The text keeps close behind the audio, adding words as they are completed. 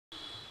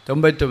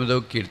99వ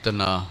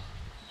కీర్తన.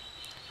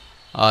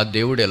 ఆ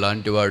దేవుడు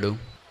ఎలాంటివాడు?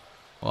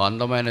 ఓ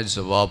అందమైన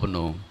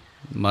జవాబును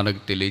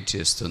మనకు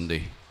తెలియచేస్తుంది.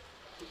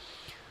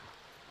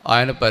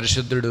 ఆయన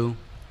పరిశుద్ధుడు,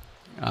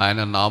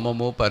 ఆయన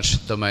నామము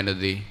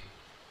పరిశుద్ధమైనది.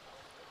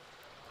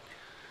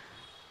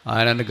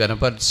 ఆయనను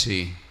గణపరిచి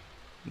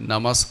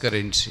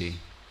నమస్కరించి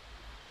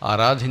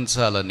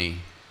ఆరాధించాలని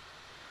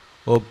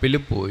ఓ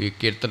పిలుపు ఈ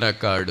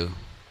కీర్తనకారుడు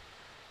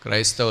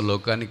క్రైస్తవ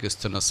లోకానికి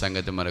ఇస్తున్న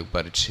సంగతి మనకు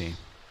పరిచయం.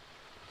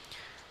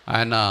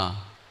 ఆయన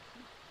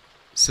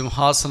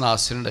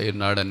సింహాసనాసీనుడై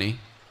ఉన్నాడని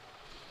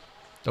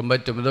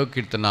 99వ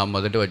కీర్తన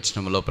మొదటి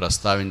వచనంలో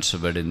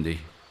ప్రస్తావించబడింది.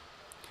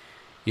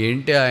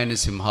 ఏంటి ఆయన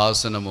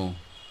సింహాసనము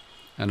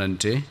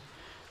అనంటే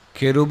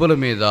కెరూబుల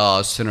మీద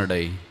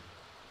ఆసీనుడై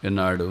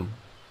ఉన్నాడు.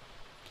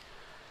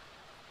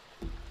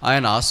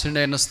 ఆయన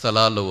ఆసీనుడైన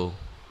స్థలాలు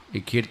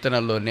ఈ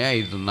కీర్తనలోనే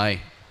 5 ఉన్నాయి.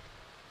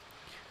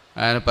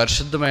 ఆయన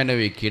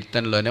పరిశుద్ధమైనవి ఈ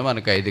కీర్తనలోనే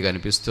మనకు 5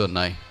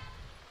 కనిపిస్తున్నాయి.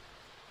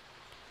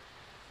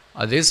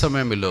 అదే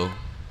సమయంలో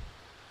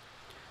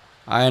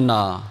ఆయన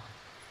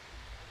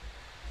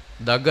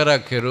దగ్గర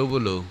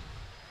కెరూబులు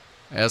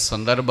ఏ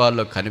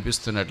సందర్భాల్లో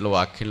కనిపిస్తున్నట్లు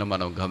వాక్యంలో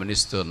మనం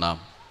గమనిస్తున్నాం.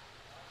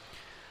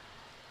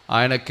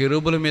 ఆయన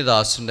కెరూబుల మీద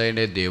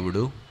ఆసీనుడైన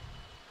దేవుడు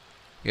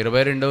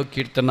 22వ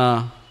కీర్తన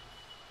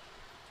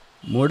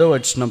 3వ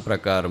వచనం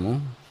ప్రకారము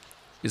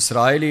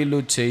ఇశ్రాయేలీయులు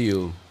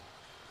చేయు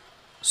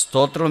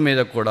స్తోత్రం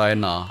మీద కూడా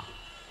ఆయన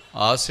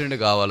ఆసీనుడు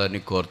కావాలని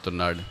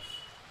కోరుతున్నాడు.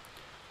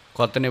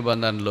 కొత్త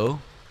నిబంధనలో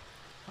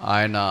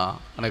ఆయన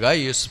అనగా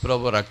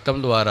యేసుప్రభు రక్తం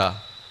ద్వారా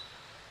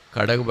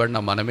కడగబడిన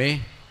మనమే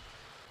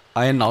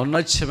ఆయన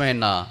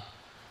ఔన్నత్యమైన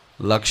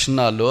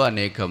లక్షణాలు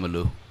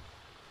అనేకములు.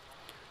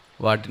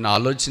 వాటిని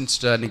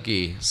ఆలోచించడానికి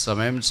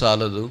సమయం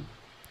చాలదు,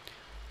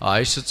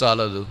 ఆయుష్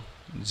చాలదు,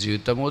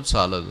 జీవితము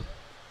చాలదు.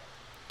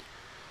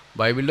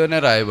 బైబిల్లోనే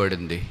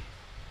రాయబడింది.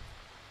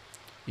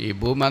 ఈ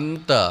భూమి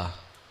అంతా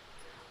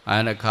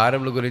ఆయన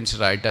కార్యముల గురించి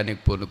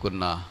రాయటానికి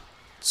పూనుకున్న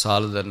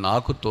చాలదని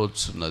నాకు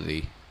తోచున్నది.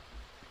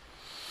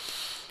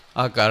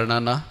 ఆ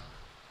కారణాన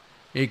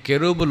ఈ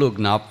కెరూబులు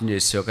జ్ఞాపం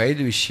చేసి ఒక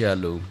 5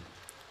 విషయాలు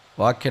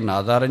వాక్యాన్ని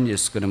ఆధారం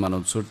చేసుకుని మనం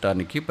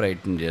చూడటానికి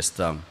ప్రయత్నం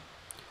చేస్తాం.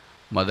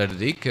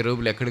 మొదటిది,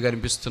 కెరూబులు ఎక్కడ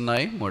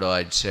కనిపిస్తున్నాయి? 3వ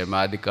అధ్యాయం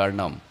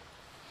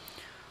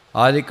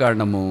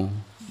ఆదికాండము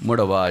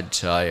 3వ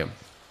అధ్యాయం,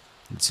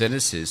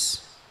 జెనసిస్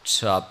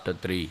చాప్టర్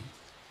 3.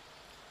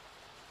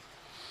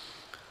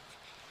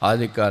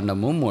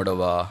 ఆదికాండము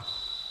 3వ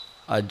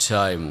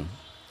అధ్యాయము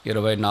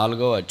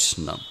 24వ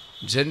వచనం.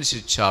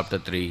 Genesis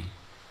chapter 3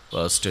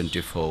 verse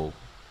 24.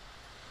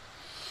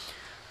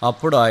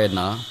 అప్పుడు ఆయన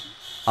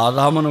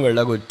ఆదామును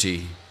వెళ్ళగొట్టి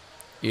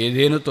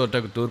ఏదేను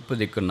తోటకు తూర్పు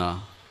దిక్కున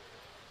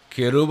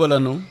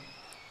కెరూబులను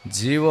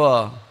జీవ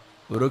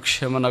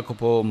వృక్షమునకు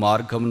పో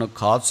మార్గమును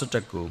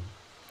కాచుటకు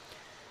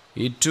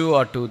ఇటు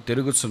అటు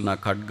తిరుగుచున్న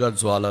ఖడ్గ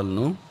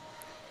జ్వాలలను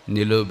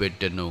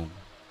నిలువబెట్టెను.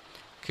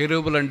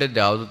 కెరూబులు అంటే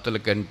దేవదూతల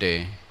కంటే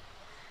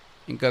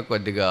ఇంకా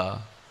కొద్దిగా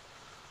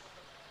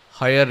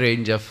higher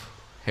range of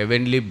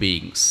heavenly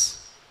beings,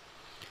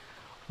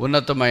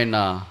 ఉన్నతమైన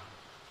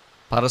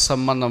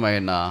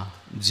పరసంబంధమైన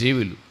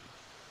జీవులు.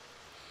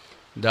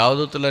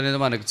 దేవదూతలు అనేది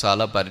మనకు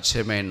చాలా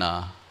పరిచయమైన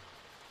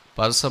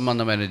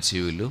పరసంబంధమైన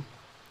జీవులు.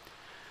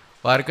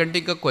 వారికంటే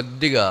ఇంకా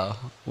కొద్దిగా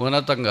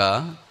ఉన్నతంగా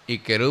ఈ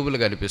కెరూబులు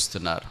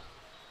కనిపిస్తున్నారు.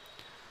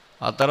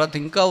 ఆ తర్వాత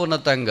ఇంకా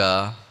ఉన్నతంగా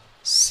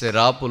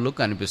సెరాపులు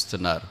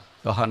కనిపిస్తున్నారు.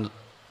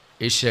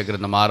 యెషయా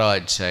గ్రంథం 6వ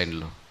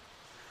అధ్యాయంలో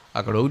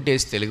అక్కడ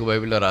ఒకటేసి తెలుగు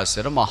బైబిల్లో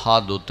రాశారు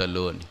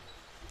మహాదూతలు అని.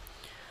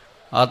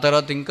 ఆ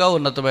తర్వాత ఇంకా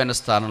ఉన్నతమైన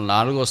స్థానం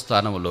 4వ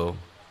స్థానంలో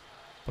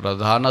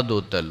ప్రధాన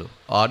దూతలు,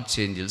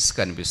 ఆర్చేంజిల్స్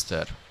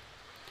కనిపిస్తారు.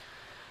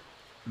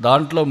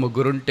 దాంట్లో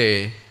 3 ఉంటే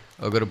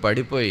ఒకరు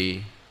పడిపోయి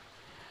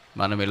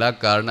మనం ఇలా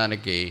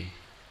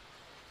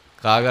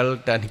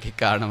కాగలటానికి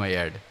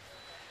కారణమయ్యాడు.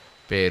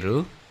 పేరు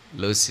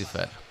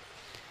లూసిఫర్.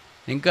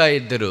 ఇంకా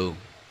 2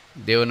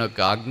 దేవుని యొక్క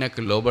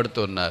ఆజ్ఞకు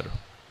లోబడుతున్నారు.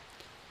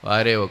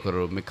 వారే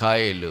ఒకరు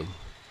మిఖాయేలు,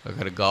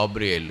 ఒకరు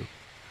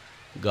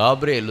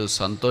గాబ్రియేలు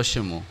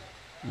సంతోషము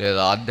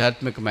లేదా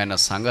ఆధ్యాత్మికమైన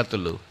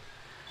సంగతులు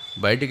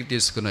బయటికి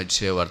తీసుకుని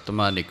వచ్చే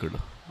వర్తమానికుడు,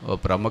 ఓ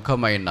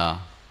ప్రముఖమైన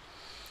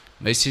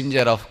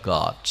మెసెంజర్ ఆఫ్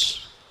గాడ్,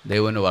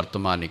 దేవుని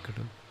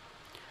వర్తమానికుడు.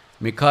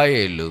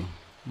 మిఖాయేలు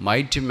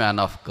మైటీ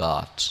మ్యాన్ ఆఫ్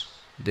గాడ్,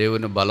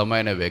 దేవుని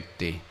బలమైన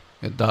వ్యక్తి,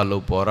 యుద్ధాలు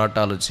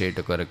పోరాటాలు చేయుట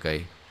కొరకై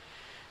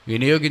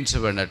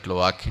వినియోగించబడినట్లు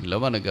వాక్యంలో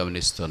మనం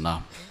గమనిస్తున్నాం.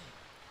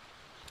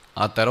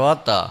 ఆ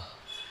తర్వాత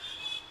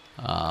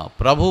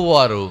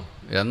ప్రభువారు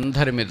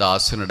అందరి మీద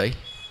ఆసీనుడై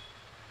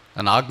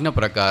తన ఆజ్ఞ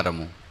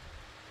ప్రకారము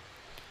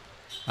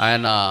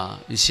ఆయన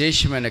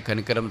విశేషమైన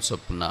కనికరం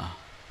చొప్పున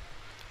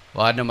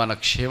వారిని మన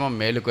క్షేమం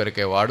మేలు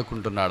కొరకే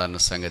వాడుకుంటున్నాడన్న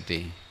సంగతి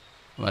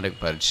మనకు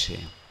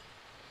పరిచయం.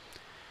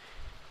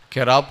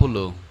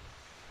 కెరాపులు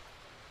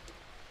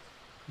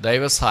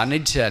దైవ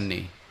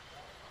సాన్నిధ్యాన్ని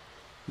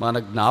మన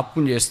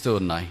జ్ఞాపకం చేస్తూ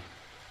ఉన్నాయి.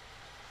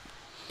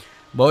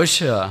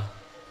 బహుశా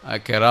ఆ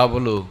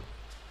కెరాబులు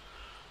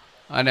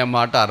అనే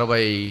మాట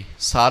 60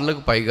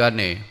 సార్లకు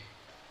పైగానే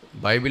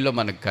బైబిల్లో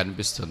మనకు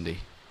కనిపిస్తుంది.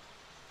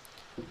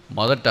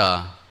 మొదట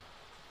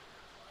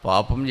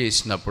పాపం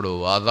చేసినప్పుడు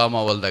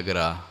ఆదామవ్వల దగ్గర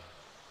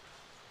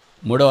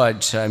 3వ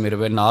అధ్యాయం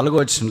 24వ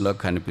వచనంలో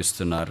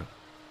కనిపిస్తున్నారు.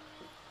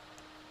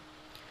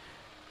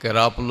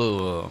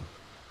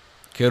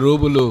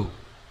 కెరూబులు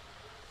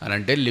అని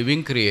అంటే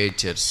లివింగ్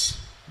క్రియేచర్స్,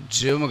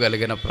 జీవము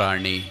కలిగిన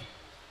ప్రాణి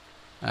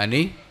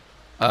అని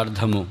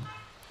అర్థము.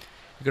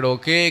 ఇక్కడ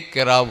ఒకే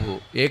కెరాబు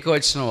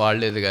ఏకవచనం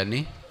వాడలేదు,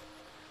 కానీ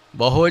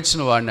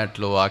బహువచనం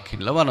వాడినట్లు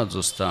వాక్యంలో మనం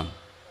చూస్తాం.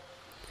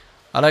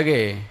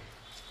 అలాగే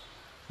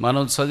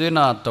మనం చదివిన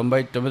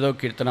 99వ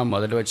కీర్తన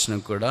మొదటి వచనం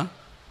కూడా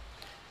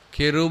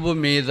కెరూబు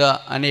మీద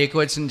అని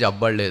ఏకవచనం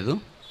చెప్పబడలేదు,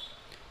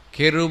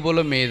 కెరూబుల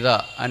మీద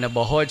అనే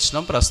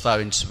బహువచనం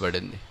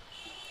ప్రస్తావించబడింది.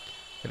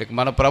 ఇక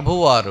మన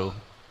ప్రభువారు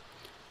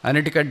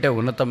అన్నిటికంటే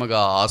ఉన్నతముగా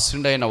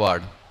ఆసుండైన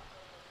వాడు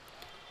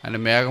అని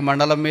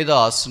మేఘమండలం మీద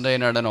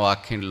ఆసుండైనాడని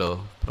వాక్యంలో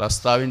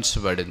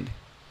ప్రస్తావించబడింది.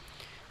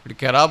 ఇప్పుడు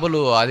కెరాబులు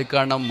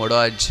ఆదికాండం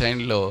 3వ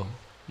అధ్యాయంలో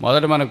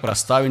మొదట మనకు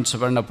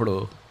ప్రస్తావించబడినప్పుడు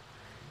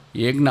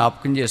ఏ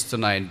జ్ఞాపకం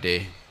చేస్తున్నాయంటే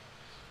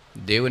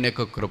దేవుని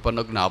యొక్క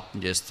కృపను జ్ఞాపకం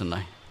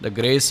చేస్తున్నాయి. The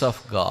grace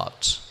of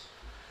God.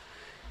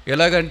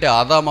 ఎలాగంటే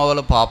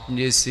ఆదామవ్వలు పాపం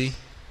చేసి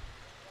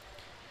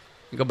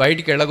ఇంకా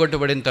బయటికి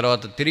వెళ్ళగొట్టబడిన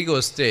తర్వాత తిరిగి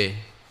వస్తే,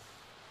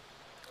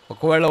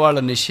 ఒకవేళ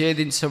వాళ్ళు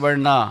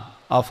నిషేధించబడిన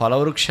ఆ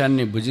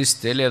ఫలవృక్షాన్ని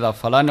భుజిస్తే లేదా ఆ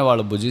ఫలాన్ని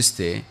వాళ్ళు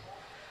భుజిస్తే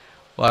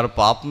వారు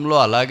పాపంలో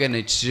అలాగే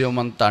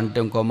నిత్యమంతా, అంటే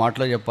ఇంకో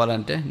మాటలో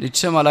చెప్పాలంటే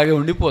నిత్యం అలాగే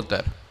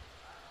ఉండిపోతారు.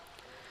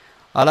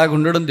 అలాగే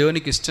ఉండడం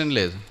దేవునికి ఇష్టం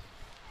లేదు.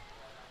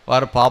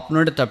 వారు పాపం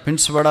నుండి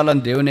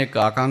తప్పించబడాలని దేవుని యొక్క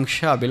ఆకాంక్ష,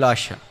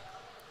 అభిలాష.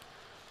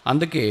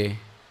 అందుకే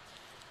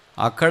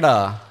అక్కడ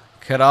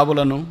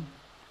కెరాబులను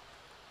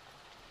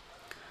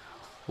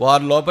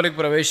వారు లోపలికి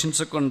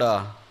ప్రవేశించకుండా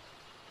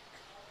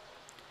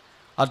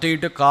అటు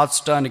ఇటు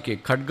కాల్చడానికి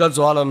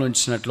ఖడ్గజ్వాలను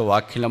ఉంచినట్లు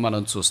వాక్యంలో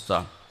మనం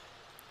చూస్తాం.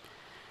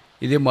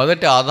 ఇది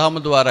మొదటి ఆదాము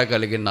ద్వారా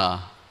కలిగిన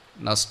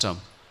నష్టం.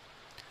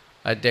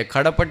 అయితే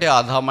కడపటి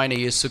ఆదామైన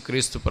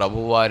యేసుక్రీస్తు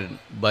ప్రభువారిని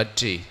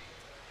బట్టి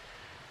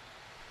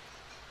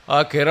ఆ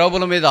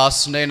కెరాబుల మీద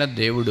ఆశ్రయుడైన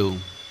దేవుడు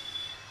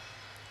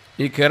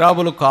ఈ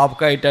కెరాబులు కాపు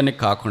కాయటానికి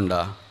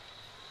కాకుండా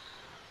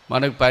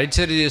మనకు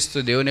పరిచర్య చేస్తూ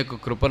దేవుని యొక్క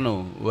కృపను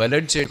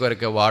వెల్లడి చేయడం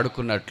కొరకే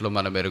వాడుకున్నట్లు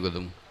మనం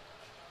ఎరుగుదాం.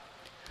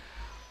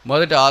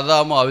 మొదటి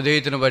ఆదాము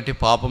అవిధేయతను బట్టి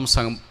పాపం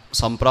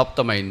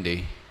సంప్రాప్తమైంది.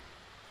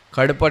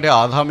 కడపటి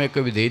ఆదాము యొక్క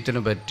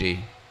విధేయతను బట్టి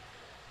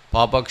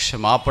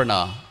పాపక్షమాపణ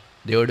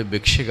దేవుడు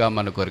భిక్షగా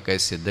మన కొరకై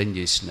సిద్ధం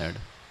చేసినాడు.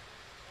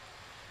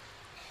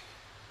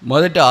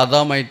 మొదటి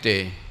ఆదాము అయితే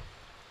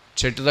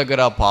చెట్టు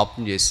దగ్గర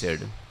పాపం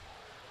చేశాడు.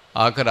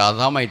 ఆఖరి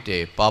ఆదాము అయితే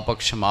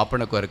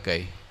పాపక్షమాపణ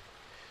కొరకై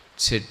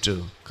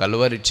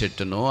కల్వరి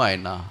చెట్టును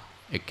ఆయన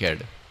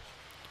ఎక్కాడు.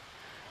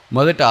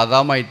 మొదటి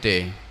ఆదాము అయితే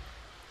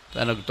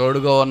తనకు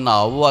తోడుగా ఉన్న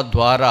అవ్వ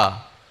ద్వారా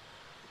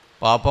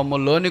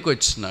పాపములోనికి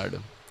వచ్చినాడు.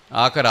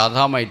 ఆఖరి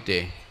ఆదాము అయితే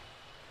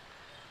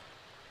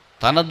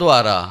తన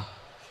ద్వారా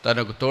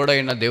తనకు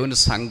తోడైన దేవుని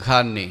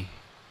సంఘాన్ని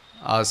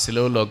ఆ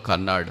శిలువలో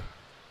కన్నాడు.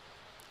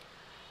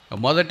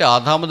 మొదటి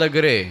ఆదాము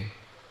దగ్గరే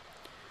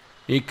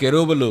ఈ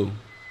కెరూబులు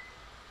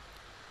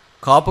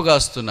కాపు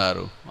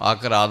కాస్తున్నారు.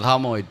 ఆఖరి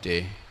ఆదాము అయితే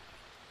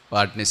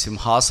వాటిని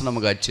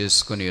సింహాసనముగా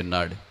చేసుకుని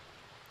ఉన్నాడు.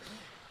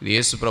 ఇది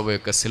యేసు ప్రభు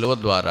యొక్క శిలువ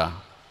ద్వారా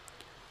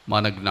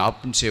మన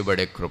జ్ఞాపకం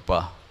చేయబడే కృప.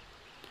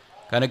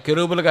 కానీ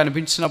కెరూబులు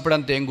కనిపించినప్పుడు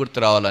అంత ఏం గుర్తు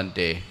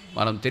రావాలంటే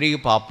మనం తిరిగి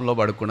పాపంలో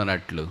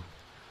పడుకున్నట్లు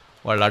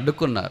వాళ్ళు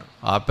అడ్డుకున్నారు,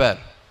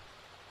 ఆపారు.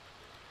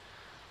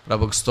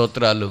 ప్రభుకు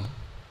స్తోత్రాలు.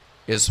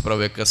 యేసు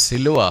ప్రభు యొక్క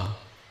శిలువ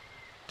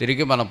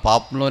తిరిగి మన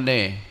పాపంలోనే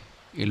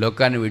ఈ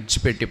లోకాన్ని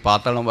విడిచిపెట్టి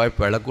పాతాళం వైపు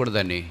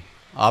వెళ్ళకూడదని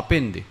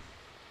ఆపింది.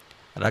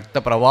 రక్త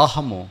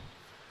ప్రవాహము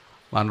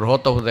మన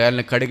రోత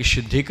హృదయాల్ని కడిగి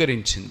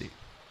శుద్ధీకరించింది.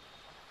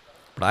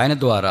 ఇప్పుడు ఆయన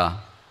ద్వారా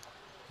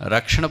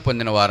రక్షణ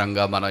పొందిన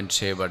వారంగా మనం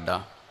చేయబడ్డా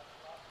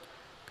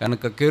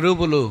కనుక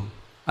కెరూబులు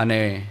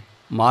అనే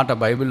మాట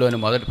బైబిల్లోని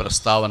మొదటి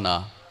ప్రస్తావన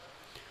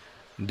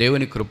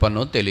దేవుని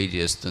కృపను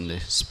తెలియజేస్తుంది.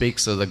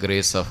 Speaks of the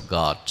grace of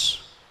God.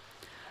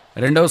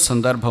 రెండవ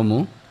సందర్భము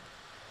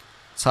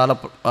చాలా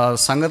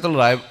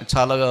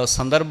చాలా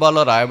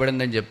సందర్భాల్లో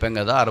రాయబడిందని చెప్పాం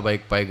కదా,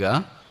 60కి పైగా.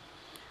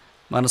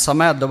 మన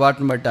సమయ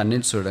అద్దబాటును బట్టి అన్ని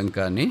చూడం,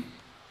 కానీ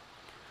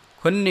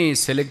కొన్ని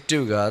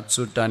సెలెక్టివ్గా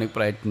చూడటానికి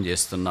ప్రయత్నం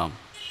చేస్తున్నాం.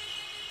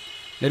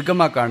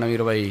 నిర్గమకాండం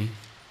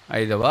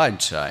 25వ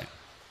అధ్యాయం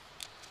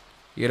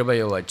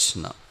 20వ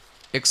వచనం.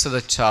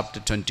 Exodus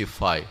chapter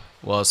 25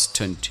 verse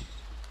 20.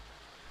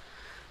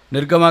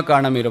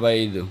 నిర్గమకాండం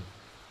 25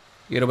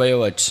 20వ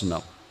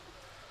వచనం.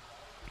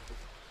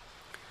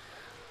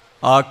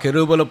 ఆ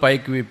కెరూబుల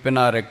పైకి విప్పిన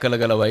రెక్కలు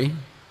గలవై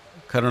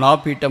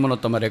కరుణాపీఠమును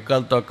తమ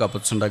రెక్కలతో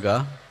కప్పుచుండగా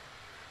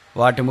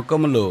వాటి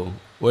ముఖములు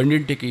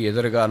రెండింటికి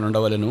ఎదురుగా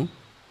నుండవలెను.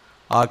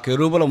 ఆ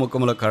కెరూబుల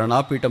ముఖముల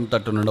కరుణాపీఠం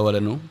తట్టు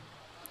నుండవలెను.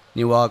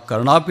 నీవు ఆ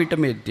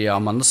కరుణాపీఠం ఎత్తి ఆ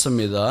మందసం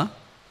మీద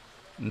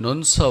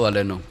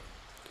నుంచవలెను.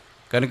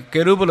 కనుక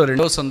కెరూబులు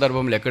రెండవ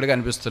సందర్భంలో ఎక్కడ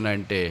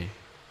కనిపిస్తున్నాయంటే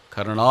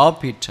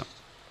కరుణాపీఠం.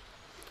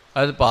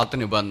 అది పాత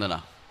నిబంధన.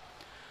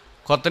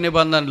 కొత్త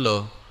నిబంధనలో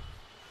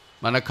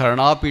మన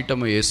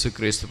కరుణాపీఠము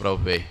యేసుక్రీస్తు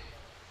ప్రభువే.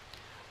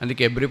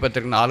 అందుకే హెబ్రీ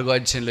పత్రిక 4వ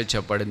అధ్యాయంలో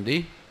చెప్పబడింది,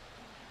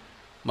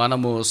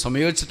 మనము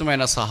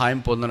సమయోచితమైన సహాయం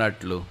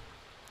పొందినట్లు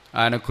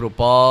ఆయన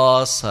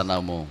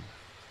కృపాసనము,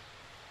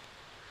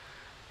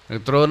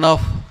 థ్రోన్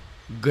ఆఫ్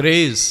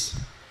గ్రేస్,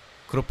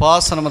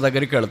 కృపాసనము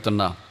దగ్గరికి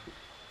వెళుతున్నా.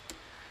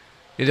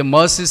 ఇది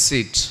మర్సీ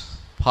సీట్.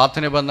 పాత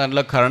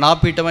నిబంధనలో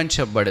కరుణాపీఠం అని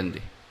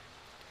చెప్పబడింది.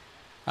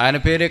 ఆయన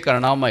పేరే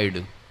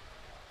కరుణామయుడు.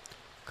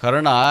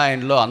 కరుణ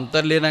ఆయనలో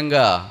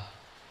అంతర్లీనంగా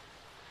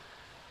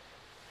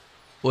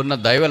ఉన్న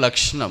దైవ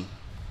లక్షణం.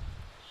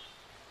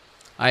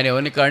 ఆయన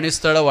ఎవరిని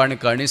కరుణిస్తాడో వాడిని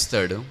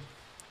కరుణిస్తాడు,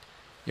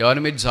 ఎవరి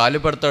మీద జాలి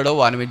పడతాడో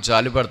వాని మీద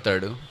జాలి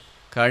పడతాడు.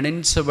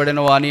 కరుణించబడిన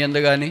వాని యందు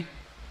కానీ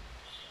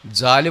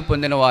జాలి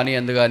పొందిన వాని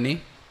యందు కానీ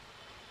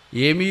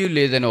ఏమీ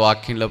లేదని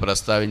వాక్యంలో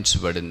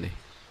ప్రస్తావించబడింది.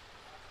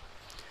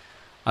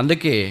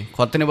 అందుకే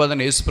కొత్త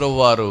నిబంధన యేసుప్రభు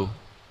వారు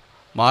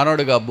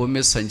మానవుడిగా భూమి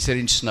మీద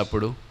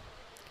సంచరించినప్పుడు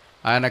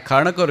ఆయన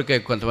కరుణ కొరకే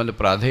కొంతమంది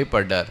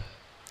ప్రాధేయపడ్డారు.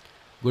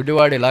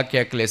 గుడ్డివాడు ఇలా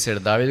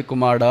కేకలేసాడు, దావీదు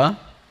కుమారుడా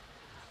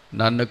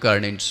నన్ను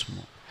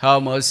కరుణించుము, హ్యావ్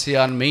మర్సీ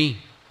ఆన్ మీ,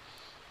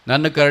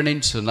 నన్ను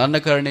కరుణించు, నన్ను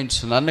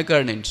కరుణించు, నన్ను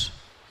కరుణించు.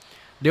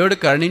 దేవుడు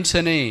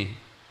కరుణించని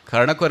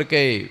కరుణ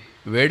కొరకై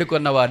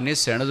వేడుకొన్న వారిని,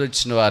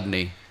 శరణదొచ్చిన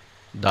వారిని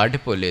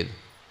దాటిపోలేదు.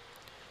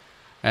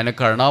 ఆయన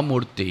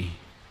కరుణామూర్తి.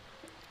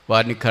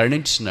 వారిని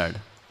కరుణించినాడు,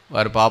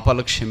 వారి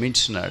పాపాలు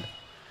క్షమించినాడు,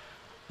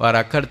 వారి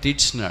అక్కర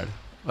తీర్చినాడు,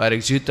 వారి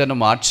జీవితాన్ని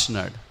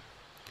మార్చినాడు.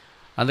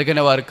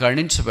 అందుకనే వారు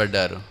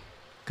కరుణించబడ్డారు,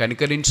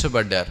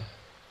 కనికరించబడ్డారు.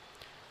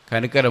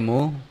 కనికరము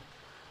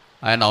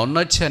ఆయన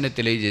ఔన్నత్యాన్ని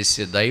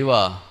తెలియజేసే దైవ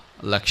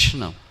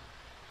లక్షణం.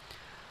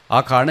 ఆ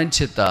కారణం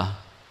చేత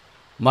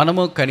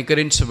మనము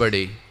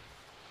కనికరించబడి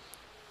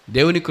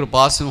దేవుని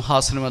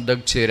కృపాసింహాసనం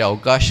వద్దకు చేరే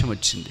అవకాశం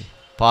వచ్చింది.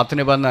 పాత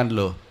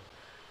నిబంధనలో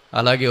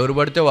అలాగే ఎవరు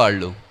పడితే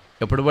వాళ్ళు,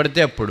 ఎప్పుడు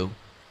పడితే అప్పుడు,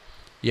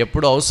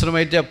 ఎప్పుడు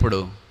అవసరమైతే అప్పుడు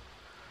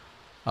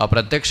ఆ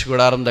ప్రత్యక్ష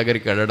గుడారం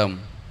దగ్గరికి వెళ్ళడం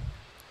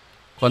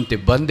కొంత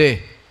ఇబ్బందే.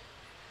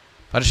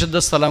 పరిశుద్ధ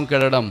స్థలంకి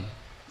వెళ్ళడం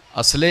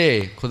అసలే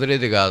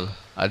కుదిరేది కాదు.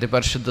 అది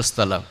పరిశుద్ధ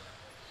స్థలం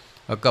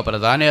ఒక్క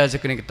ప్రధాన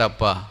యాజకునికి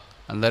తప్ప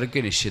అందరికీ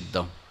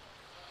నిషిద్ధం.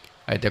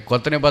 అయితే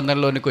కొత్త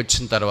నిబంధనలోనికి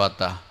వచ్చిన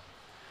తర్వాత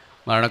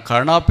మన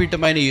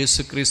కరుణాపీఠమైన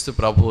యేసుక్రీస్తు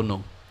ప్రభువును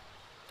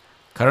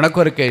కరుణ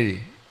కొరకై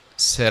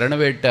శరణ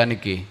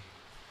వేయటానికి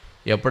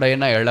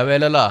ఎప్పుడైనా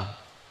ఎళ్ళవేళలా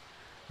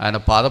ఆయన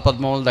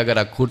పాదపద్మముల దగ్గర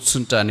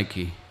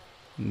కూర్చుంటానికి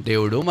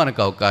దేవుడు మనకు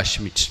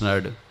అవకాశం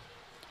ఇచ్చినాడు.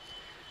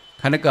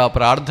 కనుక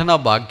ప్రార్థనా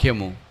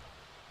భాగ్యము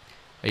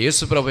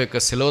యేసుప్రభు యొక్క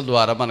శిలువ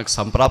ద్వారా మనకు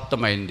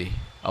సంప్రాప్తమైంది.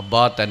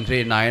 అబ్బా తండ్రి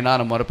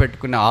నాయనాను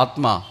మొరపెట్టుకునే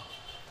ఆత్మ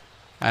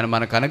ఆయన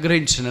మనకు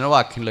అనుగ్రహించిన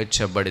వాక్యంలో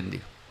చెప్పబడింది.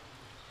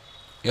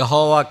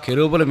 యెహోవా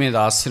కెరూబుల మీద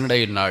ఆసీనుడై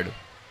ఉన్నాడు.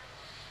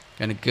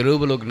 కానీ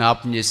కెరూబులు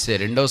జ్ఞాపం చేసే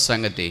రెండవ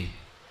సంగతి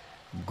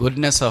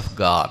గుడ్నెస్ ఆఫ్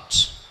గాడ్,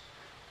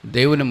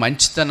 దేవుని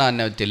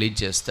మంచితనాన్ని అవి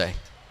తెలియజేస్తాయి.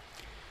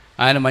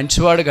 ఆయన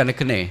మంచివాడు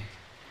కనుకనే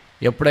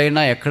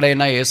ఎప్పుడైనా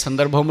ఎక్కడైనా ఏ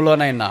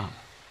సందర్భంలోనైనా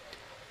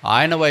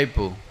ఆయన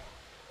వైపు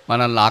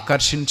మనల్ని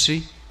ఆకర్షించి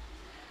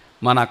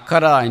మన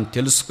అక్కర ఆయన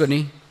తెలుసుకొని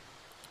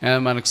ఆయన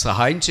మనకు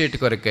సహాయం చేయటి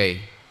కొరకై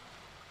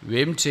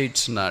వేం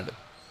చేయించున్నాడు.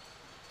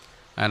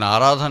 ఆయన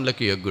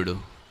ఆరాధనలకు యోగ్యుడు,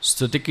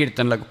 స్తుతి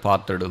కీర్తనలకు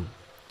పాత్రుడు.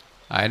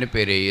 ఆయన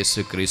పేరే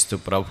యేసుక్రీస్తు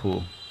ప్రభు.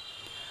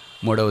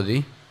 మూడవది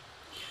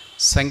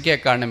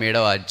సంఖ్యాకాండం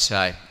 7వ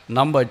అధ్యాయం,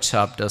 నంబర్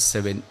చాప్టర్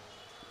 7.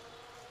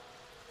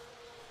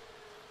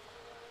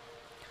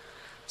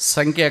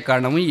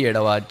 సంఖ్యాకాండము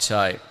 7వ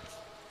అధ్యాయం.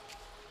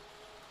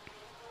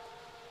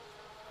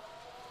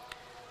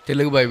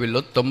 తెలుగు బైబిల్లో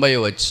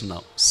 90వ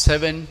వచనం,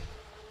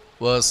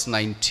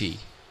 7:90.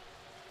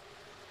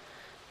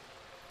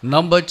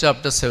 Number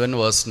chapter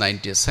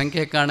 7:90.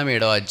 సంఖ్యాకాండం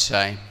 7వ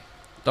అధ్యాయం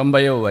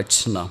 90వ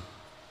వచనం.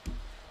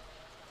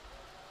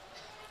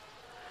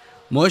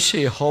 మోషే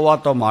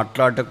యెహోవాతో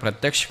మాట్లాడటకు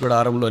ప్రత్యక్ష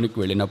గుడారంలోనికి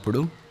వెళ్ళినప్పుడు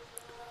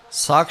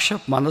సాక్ష్య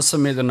మనస్సు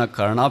మీద ఉన్న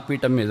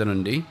కరుణాపీఠం మీద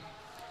నుండి,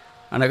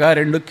 అనగా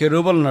 2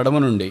 కెరూబుల నడుమ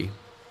నుండి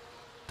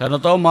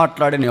తనతో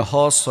మాట్లాడిన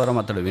యెహోవా స్వరం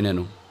అతడు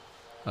వినెను.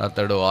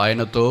 అతడు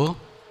ఆయనతో,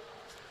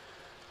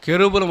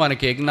 కెరూబులు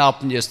మనకి ఏ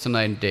జ్ఞాపం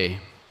చేస్తున్నాయంటే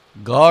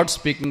God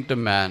speaking to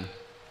man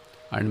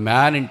and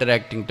man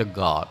interacting to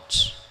God.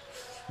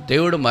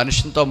 దేవుడు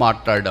మనుషునితో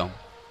మాట్లాడడం,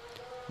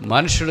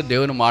 మనుషుడు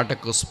దేవుని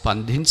మాటకు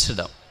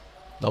స్పందించడం.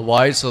 The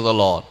voice of the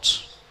lord,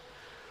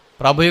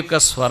 ప్రభు యొక్క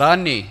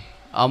స్వరాన్ని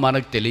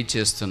మనకు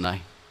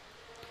తెలియచేస్తున్నాయి.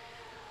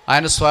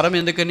 ఆయన స్వరం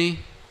ఎందుకని?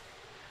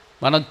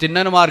 మనం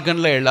తిన్నని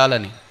మార్గంలో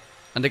వెళ్ళాలని.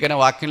 అందుకని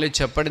వాక్యంలో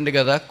చెప్పడింది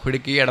కదా,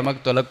 కుడికి ఎడమకు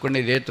తొలగకుండా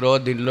ఇదే త్రో,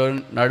 దీనిలో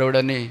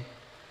నడువుడని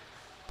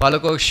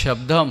పలుకొక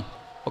శబ్దం,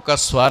 ఒక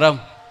స్వరం.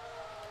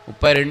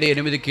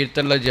 32:8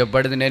 కీర్తనలో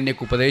చెప్పబడింది, నేను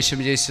నీకు ఉపదేశం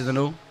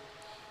చేసేదను,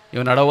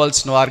 ఇవి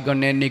నడవలసిన మార్గం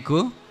నేను నీకు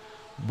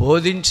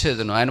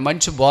బోధించేదను. ఆయన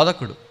మంచి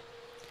బోధకుడు.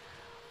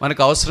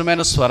 మనకు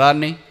అవసరమైన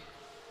స్వరాన్ని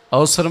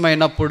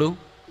అవసరమైనప్పుడు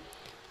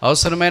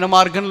అవసరమైన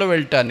మార్గంలో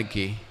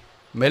వెళ్ళటానికి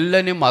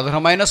మెల్లని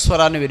మధురమైన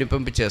స్వరాన్ని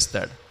వినిపింప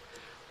చేస్తాడు.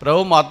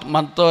 ప్రభు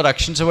మనతో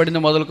రక్షించబడింది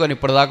మొదలుకొని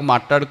ఇప్పటిదాకా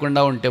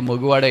మాట్లాడకుండా ఉంటే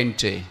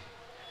మొగువాడైంచే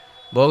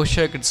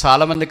బహుశా ఇక్కడ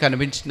చాలామంది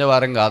కనిపించిన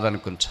వారం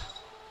కాదనుకుంటా.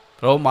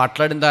 ప్రభు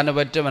మాట్లాడిన దాన్ని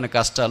బట్టి మన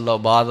కష్టాల్లో,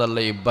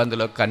 బాధల్లో,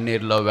 ఇబ్బందుల్లో,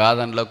 కన్నీరులో,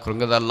 వేదనలో,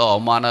 కృంగదల్లో,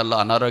 అవమానాల్లో,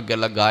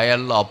 అనారోగ్యాల్లో,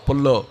 గాయాల్లో,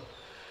 అప్పుల్లో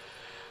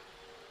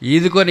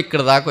ఈదుకొని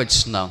ఇక్కడ దాకా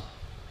వచ్చినాం.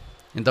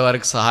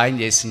 ఇంతవరకు సహాయం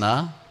చేసిన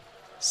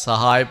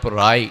సహాయపు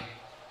రాయి.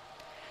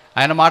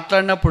 ఆయన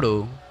మాట్లాడినప్పుడు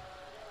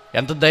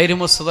ఎంత ధైర్యం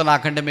వస్తుందో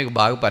నాకంటే మీకు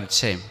బాగా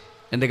పరిచయం.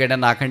 ఎందుకంటే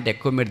నాకంటే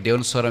ఎక్కువ మీరు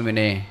దేవుని స్వరం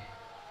వినే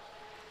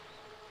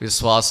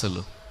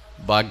విశ్వాసులు,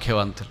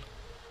 భాగ్యవంతులు.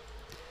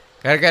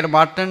 కనుక ఆయన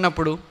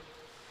మాట్లాడినప్పుడు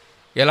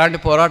ఎలాంటి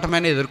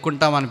పోరాటమైనా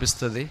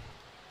ఎదుర్కొంటామనిపిస్తుంది,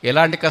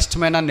 ఎలాంటి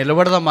కష్టమైనా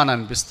నిలబడదామని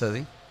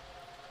అనిపిస్తుంది,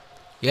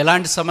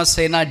 ఎలాంటి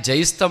సమస్య అయినా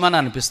జయిస్తామని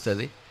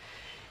అనిపిస్తుంది,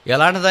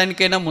 ఎలాంటి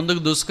దానికైనా ముందుకు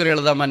దూసుకుని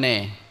వెళదామనే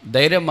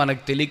ధైర్యం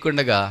మనకు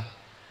తెలియకుండా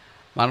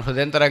మన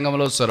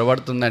హృదయంతరంగంలో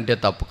చొరబడుతుందంటే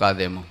తప్పు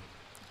కాదేమో.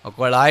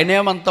 ఒకవేళ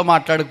ఆయనేమంతా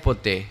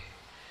మాట్లాడకపోతే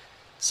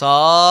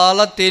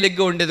చాలా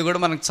తేలిగ్గా ఉండేది కూడా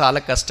మనకు చాలా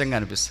కష్టంగా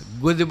అనిపిస్తుంది,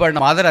 గుదిబడిన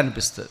మాదిరి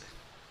అనిపిస్తుంది.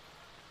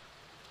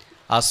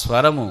 ఆ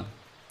స్వరము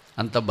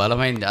అంత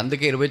బలమైంది.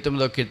 అందుకే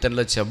 29వ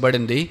కీర్తనలో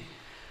చెప్పబడింది,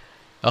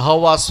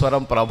 యెహోవా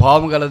స్వరం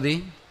ప్రభావం గలది,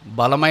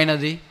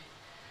 బలమైనది.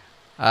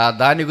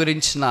 దాని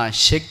గురించిన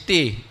శక్తి,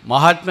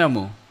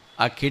 మహాత్మ్యము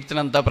ఆ కీర్తన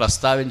అంతా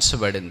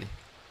ప్రస్తావించబడింది.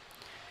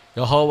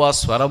 యెహోవా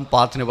స్వరం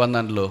పాత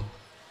నిబంధనలో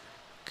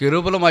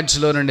కెరూబుల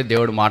మధ్యలో నుండి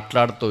దేవుడు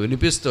మాట్లాడుతూ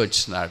వినిపిస్తూ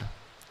వచ్చినాడు.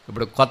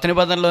 ఇప్పుడు కొత్త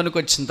నిబంధనలోనికి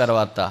వచ్చిన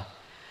తర్వాత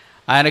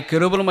ఆయన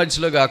కెరూబుల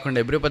మధ్యలో కాకుండా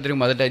హెబ్రీ పత్రిక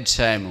 1వ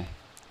అధ్యాయము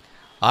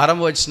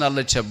 6వ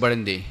వచనాల్లో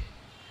చెప్పబడింది,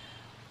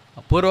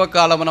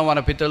 పూర్వకాలమున మన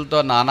పితరులతో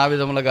నానా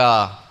విధములుగా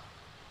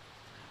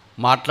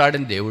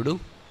మాట్లాడిన దేవుడు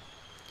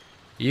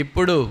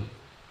ఇప్పుడు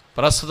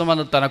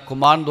ప్రస్తుతం తన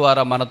కుమారుని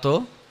ద్వారా మనతో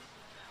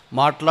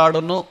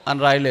మాట్లాడును అని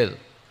రాయలేదు,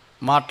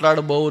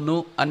 మాట్లాడబోవును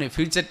అని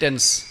ఫ్యూచర్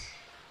టెన్స్,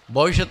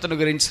 భవిష్యత్తును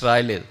గురించి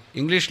రాయలేదు.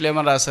 ఇంగ్లీష్లో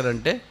ఏమని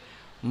రాశారంటే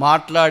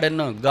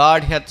మాట్లాడను,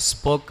 God hath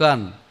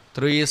spoken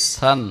through his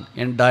son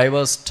in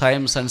divorce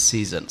times and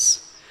seasons.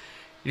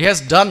 It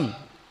has done.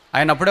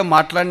 ఆయన అప్పుడే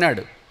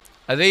మాట్లాడినాడు.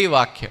 అదే ఈ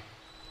వాక్యం.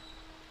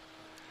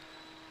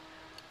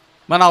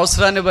 మన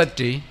అవసరాన్ని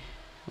బట్టి,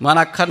 మన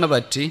అక్కర్ని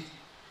బట్టి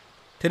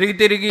తిరిగి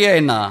తిరిగి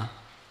ఆయన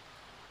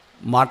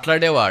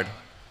మాట్లాడేవాడు.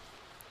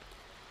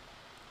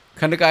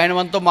 కనుక ఆయన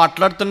మనతో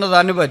మాట్లాడుతున్న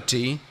దాన్ని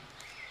బట్టి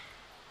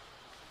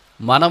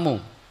మనము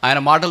ఆయన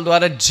మాటల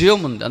ద్వారా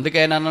జీవం ఉంది. అందుకే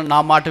ఆయన నా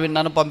మాట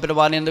విన్నాను, పంపిన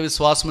వాని యందు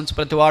విశ్వాసం ఉంచి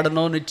ప్రతి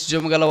వాడును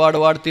నిత్యజీవం గలవాడు,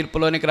 వాడు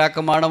తీర్పులోనికి రాక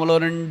మరణములో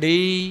నుండి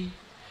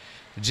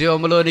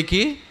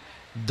జీవములోనికి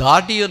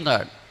దాటి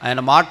ఉన్నాడు. ఆయన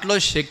మాటలో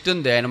శక్తి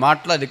ఉంది, ఆయన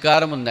మాటలో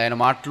అధికారం ఉంది, ఆయన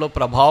మాటలో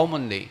ప్రభావం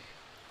ఉంది.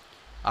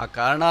 ఆ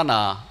కారణాన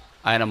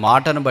ఆయన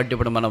మాటను బట్టి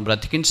ఇప్పుడు మనం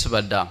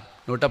బ్రతికించబడ్డాం.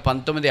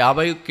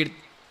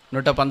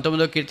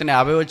 119వ కీర్తన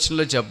 50వ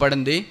వచనంలో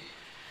చెప్పబడింది,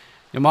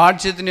 నీ మాట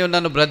చేతి నీవు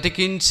నన్ను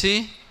బ్రతికించి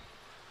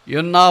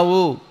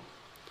ఉన్నావు.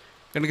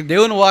 కనుక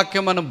దేవుని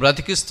వాక్యం మనం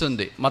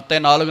బ్రతికిస్తుంది.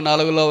 మత్తయి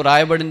 4:4లో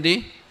రాయబడింది,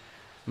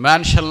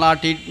 man shall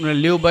not eat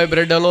live by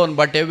bread alone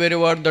but every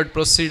word that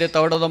ప్రొసీడెత్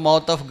out of the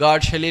mouth of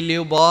God shall he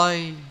live by.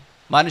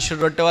 మనుషుడు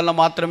రొట్టె వల్ల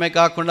మాత్రమే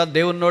కాకుండా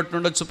దేవుని నోటి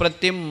నుండి వచ్చి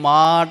ప్రతి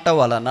మాట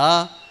వలన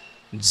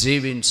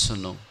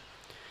జీవించును.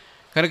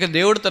 కనుక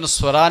దేవుడు తన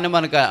స్వరాన్ని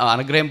మనకు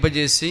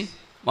అనుగ్రహింపజేసి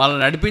మనల్ని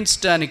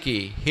నడిపించడానికి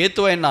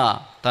హేతువైన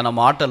తన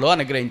మాటలో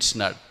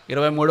అనుగ్రహించినాడు.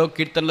 23వ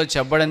కీర్తనలో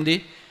చెప్పబడింది,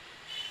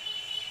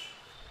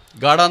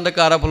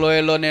 గాఢాంధకారపు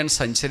లోయలో నేను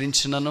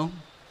సంచరించినను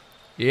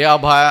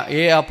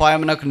ఏ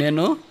అపాయమునకు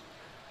నేను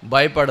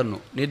భయపడను,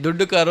 నీ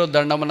దుడ్డు కారు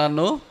దండము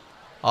నన్ను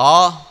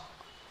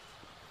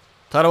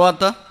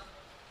తర్వాత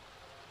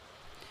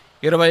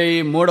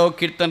 23వ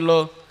కీర్తనలో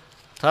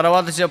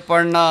తర్వాత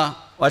చెప్పబడిన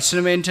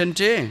వచనం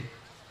ఏంటంటే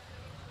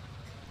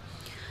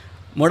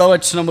 3వ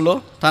వచనంలో,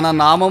 తన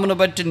నామమును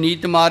బట్టి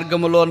నీతి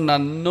మార్గములో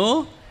నన్ను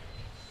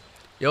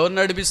ఎవరు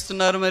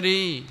నడిపిస్తున్నారు? మరి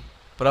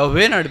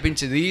ప్రభువే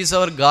నడిపించేది. Is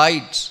our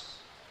guides.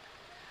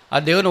 ఆ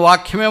దేవుని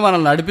వాక్యమే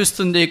మనల్ని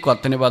నడిపిస్తుంది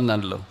కొత్త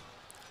నిబంధనలో.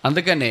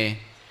 అందుకనే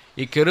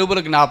ఈ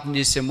కెరూబులు జ్ఞాపం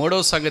చేసే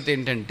 3వ సంగతి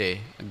ఏంటంటే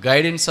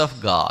గైడెన్స్ ఆఫ్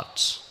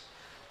గాడ్స్,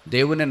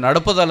 దేవుని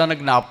నడుపుదలను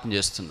జ్ఞాపం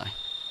చేస్తున్నాయి.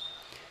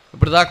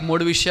 ఇప్పుడు దాకా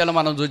 3 విషయాలు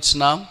మనం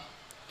చూసినాం.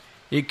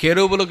 ఈ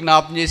కెరూబులు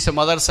జ్ఞాపం చేసే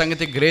మొదటి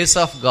సంగతి గ్రేస్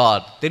ఆఫ్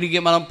గాడ్, తిరిగి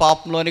మనం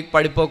పాపంలోనికి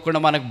పడిపోకుండా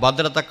మనకు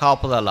భద్రత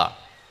కాపుదల.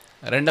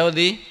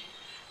 రెండవది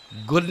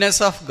గుడ్నెస్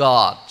ఆఫ్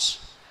గాడ్,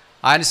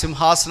 ఆయన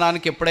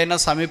సింహాసనానికి ఎప్పుడైనా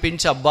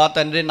సమీపించి అబ్బా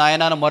తండ్రి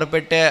నాయనాన్ని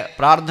మొరపెట్టే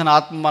ప్రార్థన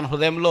ఆత్మ మన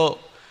హృదయంలో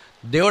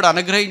దేవుడు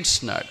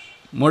అనుగ్రహించినాడు.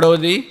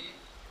 మూడవది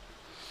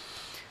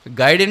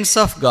గైడెన్స్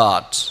ఆఫ్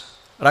గాడ్,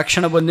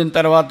 రక్షణ పొందిన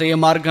తర్వాత ఏ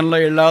మార్గంలో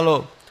వెళ్ళాలో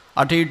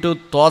అటు ఇటు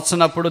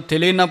తోచనప్పుడు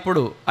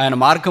తెలియనప్పుడు ఆయన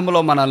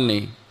మార్గంలో మనల్ని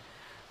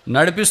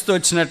నడిపిస్తూ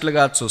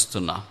వచ్చినట్లుగా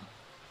చూస్తున్నాం.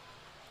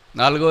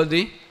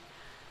 నాలుగవది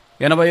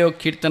 80వ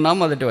కీర్తన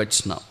 1వ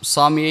వచనం,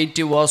 Psalm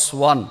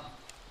 80:1.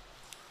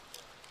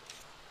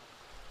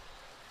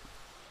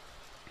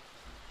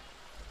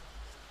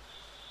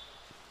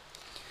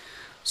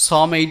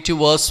 Psalm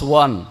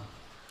 80:1,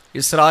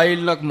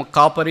 ఇశ్రాయేలునకు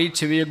కాపరి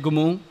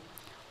చెవియొగ్గుము,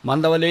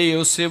 మందవలే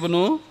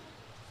యోసేపును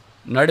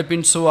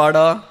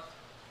నడిపించువాడా,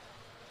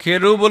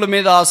 కెరూబుల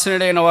మీద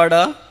ఆసనుడైన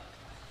వాడా,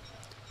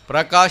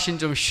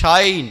 ప్రకాశించు.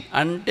 షైన్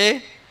అంటే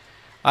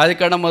అది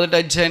ఇక్కడ 1వ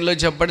అధ్యాయంలో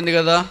చెప్పబడింది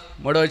కదా,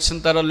 3వ వచ్చిన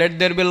తర్వాత లెట్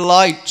దెర్ బి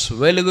లైట్,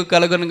 వెలుగు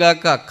కలుగును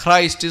గాక,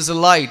 క్రైస్ట్ ఈజ్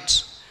లైట్.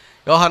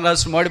 యోహాను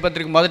రాసిన మొదటి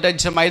పత్రిక 1వ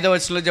అధ్యాయం 5వ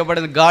వచనంలో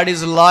చెప్పబడింది గాడ్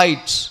ఈజ్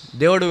లైట్,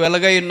 దేవుడు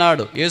వెలుగై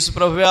ఉన్నాడు, యేసు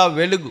ప్రభువే ఆ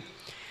వెలుగు.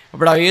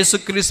 అప్పుడు ఆ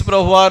యేసుక్రీస్తు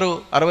ప్రభువారు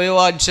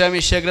 60వ అధ్యాయం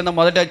యెషయా గ్రంథం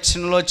 1వ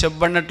వచనంలో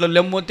చెప్పబడినట్లు,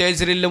 లెమ్ము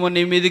తేజరిల్లుము,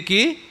 నీ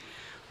మీదికి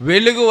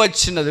వెలుగు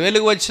వచ్చినది.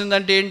 వెలుగు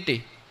వచ్చిందంటే ఏంటి?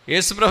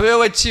 యేసు ప్రభువే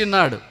వచ్చి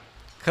ఉన్నాడు.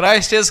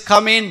 Christ is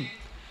coming.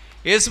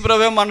 యేసు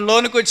ప్రభువే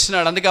మనలోనికి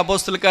వచ్చినాడు. అందుకే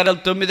అపోస్తుల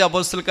కార్యాలు 9,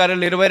 అపోస్తుల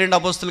కార్యాలు 22,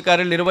 అపోస్తుల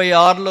కార్యాలు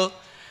 26లో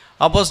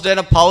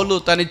అపోస్తుడైన పౌలు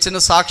తను ఇచ్చిన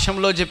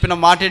సాక్ష్యంలో చెప్పిన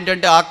మాట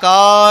ఏంటంటే,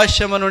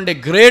 ఆకాశము నుండి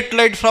గ్రేట్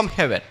లైట్ ఫ్రమ్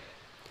హెవెన్,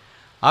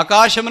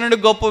 ఆకాశము నుండి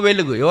గొప్ప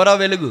వెలుగు. ఎవరా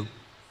వెలుగు?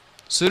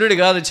 సూర్యుడు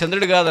కాదు,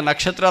 చంద్రుడు కాదు,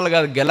 నక్షత్రాలు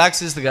కాదు,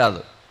 గెలాక్సీస్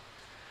కాదు.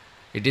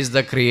 It is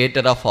the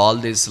creator of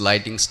all these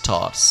lighting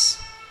stars.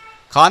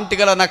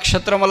 కాంతిగల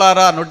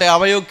నక్షత్రములారా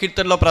 150వ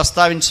కీర్తనలో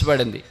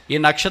ప్రస్తావించబడింది. ఈ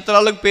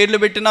నక్షత్రాలకు పేర్లు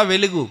పెట్టిన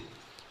వెలుగు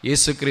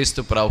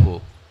యేసుక్రీస్తు ప్రభు.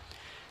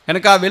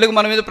 కనుక ఆ వెలుగు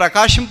మన మీద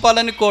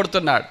ప్రకాశింపాలని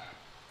కోరుతున్నాడు.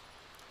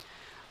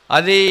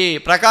 అది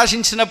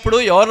ప్రకాశించినప్పుడు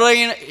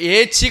ఎవరైనా, ఏ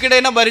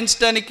చీకటైనా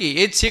భరించడానికి,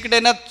 ఏ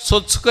చీకటైనా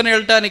చొచ్చుకొని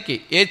వెళ్ళటానికి,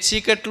 ఏ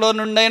చీకట్లో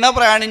నుండైనా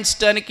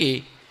ప్రయాణించడానికి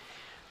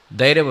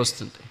ధైర్యం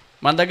వస్తుంది.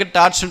 మన దగ్గర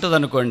టార్చ్ ఉంటుంది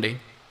అనుకోండి,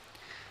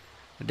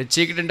 అంటే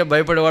చీకటి అంటే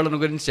భయపడే వాళ్ళని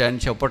గురించి ఆయన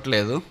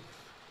చెప్పట్లేదు,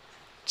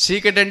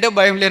 చీకటి అంటే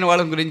భయం లేని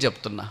వాళ్ళ గురించి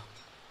చెప్తున్నా.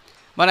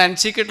 మనం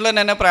చీకటిలో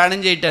నేను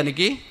ప్రయాణం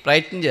చేయడానికి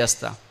ప్రయత్నం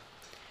చేస్తాం.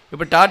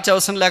 ఇప్పుడు టార్చ్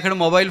అవసరం లేకుండా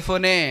మొబైల్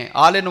ఫోనే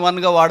ఆల్ ఇన్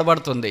వన్గా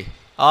వాడబడుతుంది.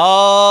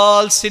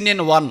 All sin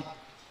in one,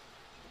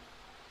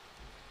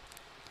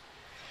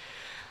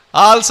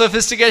 all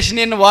sophistication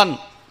in one,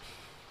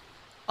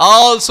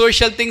 all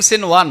social things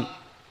in one.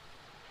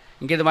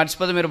 ఇంకేది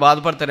మర్చిపోతే మీరు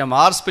బాధపడతారేమో.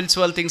 All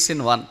spiritual things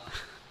in one.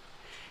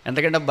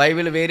 ఎందుకంటే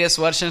బైబిల్ వేరియస్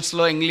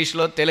వర్షన్స్లో,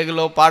 ఇంగ్లీష్లో,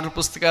 తెలుగులో, పాటల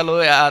పుస్తకాలు,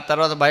 ఆ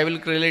తర్వాత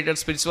బైబిల్కి రిలేటెడ్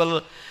స్పిరిచువల్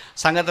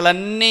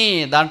సంగతులన్నీ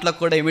దాంట్లో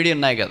కూడా ఇమిడి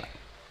ఉన్నాయి కదా.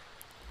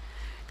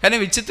 కానీ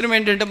విచిత్రం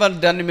ఏంటంటే, మరి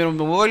దాన్ని మీరు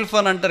మొబైల్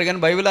ఫోన్ అంటారు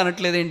కానీ బైబిల్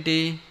అనట్లేదేంటి?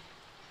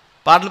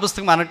 పాటల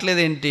పుస్తకం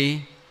అనట్లేదేంటి?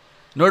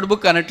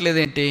 నోట్బుక్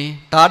అనట్లేదేంటి?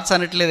 టార్చ్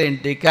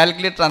అనట్లేదేంటి?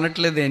 క్యాలిక్యులేటర్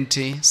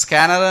అనట్లేదేంటి?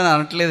 స్కానర్ అని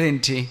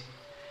అనట్లేదేంటి?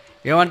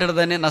 ఏమంటాడు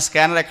దాన్ని? నా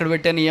స్కానర్ ఎక్కడ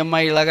పెట్టాను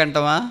ఈఎంఐ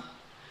ఇలాగంటామా?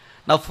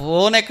 నా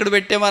ఫోన్ ఎక్కడ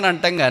పెట్టామని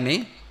అంటాం. కానీ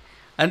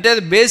అంటే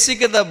అది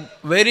basic, the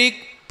very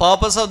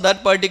purpose of that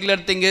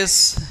particular thing is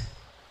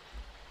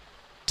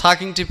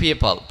talking to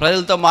people,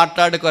 ప్రజలతో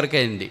మాట్లాడే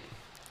కొరకైంది.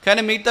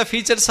 కానీ మిగతా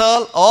ఫీచర్స్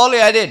ఆల్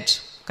యాడెడ్.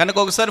 కనుక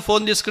ఒకసారి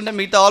ఫోన్ తీసుకుంటే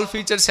మిగతా ఆల్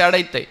ఫీచర్స్ యాడ్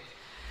అవుతాయి.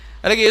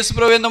 అలాగే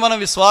యేసుప్రభు యందు మనం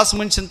విశ్వాసం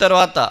ఉంచిన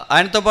తర్వాత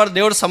ఆయనతో పాటు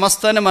దేవుడు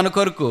సమస్తాన్ని మన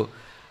కొరకు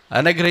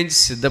అనుగ్రహించి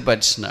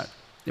సిద్ధపరిచినాడు.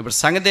 ఇప్పుడు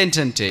సంగతి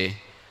ఏంటంటే,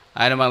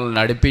 ఆయన మనల్ని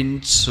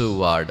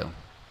నడిపించువాడు.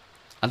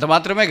 అంత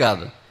మాత్రమే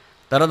కాదు,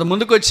 తర్వాత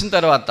ముందుకు వచ్చిన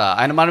తర్వాత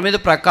ఆయన మన మీద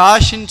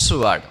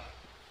ప్రకాశించువాడు.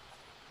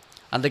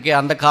 అందుకే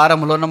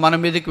అంధకారంలో మన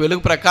మీదకి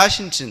వెలుగు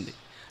ప్రకాశించింది.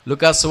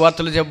 లూకా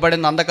సువార్తలో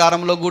చెప్పబడింది,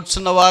 అంధకారంలో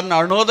కూర్చున్న వారిని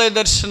అరుణోదయ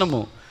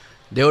దర్శనము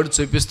దేవుడు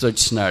చూపిస్తూ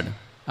వచ్చినాడు.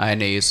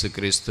 ఆయన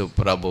యేసుక్రీస్తు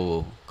ప్రభువు.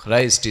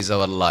 Christ is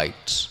our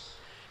light.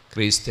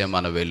 క్రీస్తే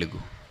మన వెలుగు.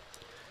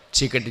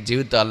 చీకటి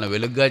జీవితాలను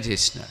వెలుగుగా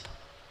చేసినాడు.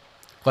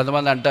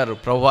 కొంతమంది అంటారు,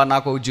 ప్రభువా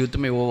నాకు ఒక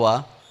జీవితం ఇవ్వవా?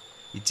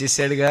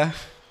 ఇచ్చేసాడుగా.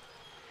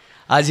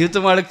 ఆ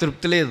జీవితం వాళ్ళకి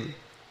తృప్తి లేదు.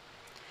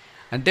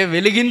 అంటే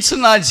వెలిగించు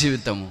నా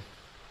జీవితము.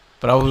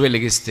 ప్రభు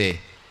వెలిగిస్తే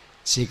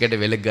చీకటి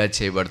వెలుగుగా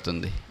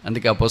చేయబడుతుంది.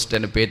 అందుకే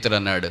అపోస్తలుడైన పేతురు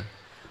అన్నాడు,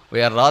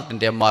 వీఆర్ నాట్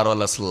అంటే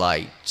మార్వెలస్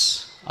లైట్స్.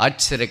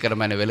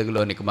 ఆశ్చర్యకరమైన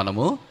వెలుగులోనికి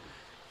మనము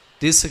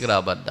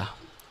తీసుకురాబద్దా.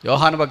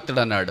 యోహాను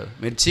భక్తుడు అన్నాడు,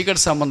 మీరు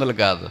చీకటి సంబంధులు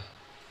కాదు,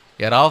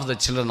 you're of the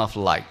children of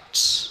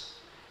lights.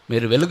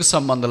 మీరు వెలుగు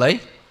సంబంధులై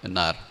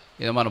ఉన్నారు.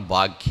 ఇది మన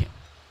భాగ్యం.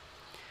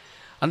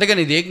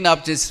 అందుకని ఇది ఏ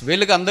జ్ఞాపకం చేసి,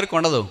 వెలుగు అందరికీ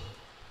ఉండదు,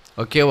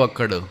 ఒకే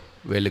ఒక్కడు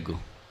వెలుగు,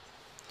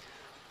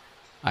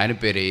 ఆయన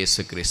పేరే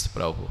యేసుక్రీస్తు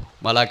ప్రభు.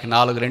 మలాకి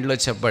 4:2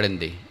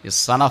 చెప్పబడింది, ఈ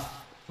సన్ ఆఫ్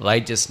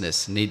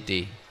రైచియస్నెస్, నీతి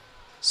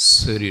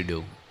సూర్యుడు.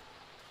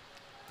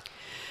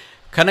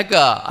 కనుక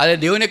అది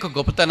దేవుని యొక్క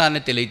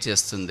గొప్పతనాన్ని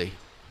తెలియజేస్తుంది.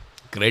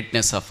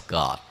 Greatness of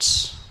God's.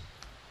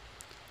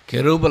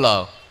 కెరూబుల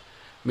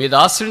మీద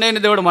ఆశ్రయుడైన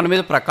దేవుడు మన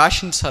మీద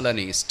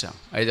ప్రకాశించాలని ఇష్టం.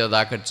 5వ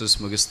దాకా చూసి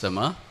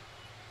ముగిస్తామా?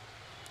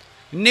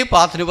 ఇన్ని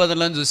పాత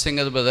నిబంధనలను చూసాం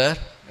కదా బ్రదర్.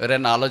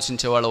 ఎవరైనా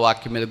ఆలోచించే వాళ్ళ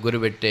వాక్యం మీద గురి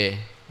పెట్టే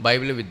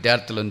బైబిల్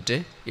విద్యార్థులు ఉంటే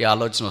ఈ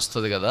ఆలోచన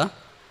వస్తుంది కదా.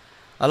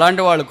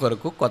 అలాంటి వాళ్ళ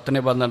కొరకు కొత్త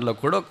నిబంధనలో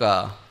కూడా ఒక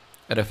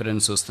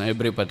రెఫరెన్స్ చూస్తాం.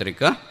 హెబ్రీ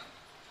పత్రిక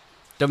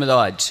 9వ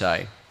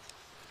అధ్యాయం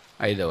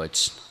 5వ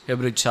వచనం.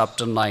 Hebrew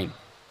chapter 9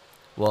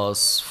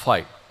 verse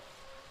 5.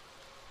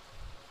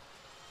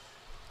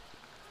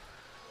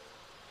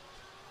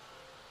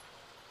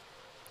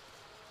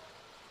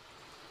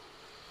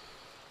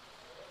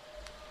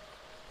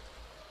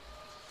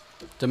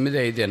 తొమ్మిది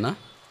ఐదేనా?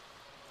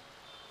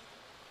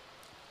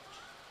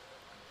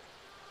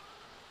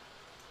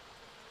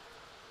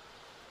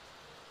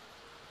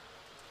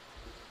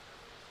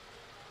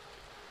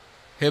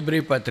 హెబ్రీ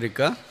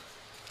పత్రిక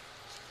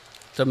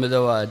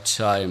 9వ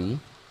అధ్యాయం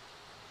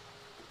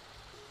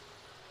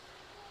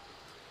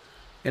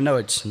ఎన్నో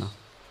వచ్చిన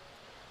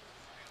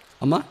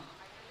అమ్మా?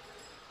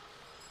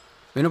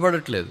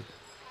 వినపడట్లేదు.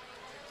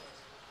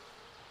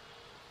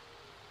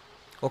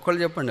 ఒక్కళ్ళు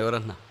చెప్పండి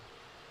ఎవరన్నా.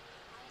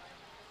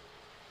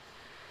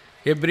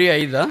 హెబ్రీ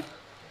 5.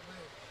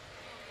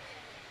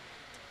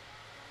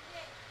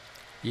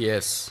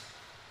 ఎస్,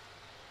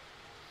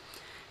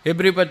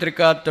 హెబ్రీ పత్రిక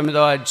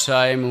 9వ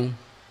అధ్యాయము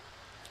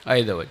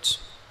 5వ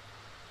వచనం.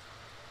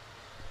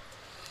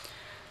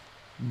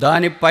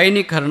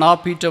 దానిపైని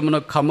కరుణాపీఠమును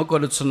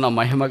కమ్ముకొనుచున్న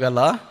మహిమగల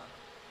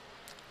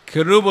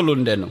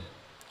కెరూబులుండెను.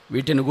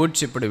 వీటిని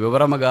గూర్చి ఇప్పుడు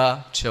వివరముగా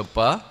చెప్ప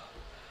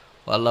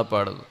వల్ల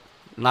పడదు.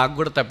 నాకు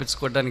కూడా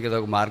తప్పించుకోవడానికి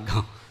ఇదొక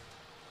మార్గం.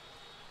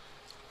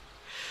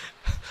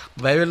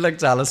 బైబిల్లోకి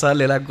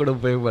చాలాసార్లు ఇలా కూడా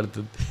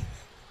ఉపయోగపడుతుంది.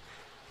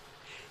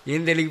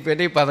 ఏం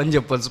తెలియకపోయినా ఈ పదం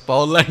చెప్పచ్చు.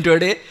 పౌలు లాంటి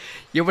వాడే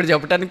ఇప్పుడు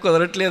చెప్పడానికి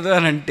కుదరట్లేదు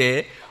అని అంటే,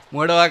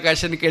 మూడవ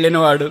ఆకాశానికి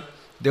వెళ్ళినవాడు,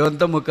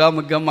 దేవునితో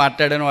ముఖాముఖిగా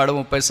మాట్లాడిన వాడు,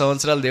 30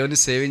 సంవత్సరాలు దేవుని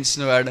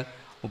సేవించిన వాడు,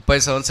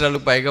 30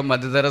 సంవత్సరాలకు పైగా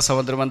మధ్యధర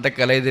సముద్రం అంతా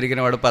కలయి తిరిగిన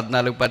వాడు,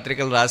 14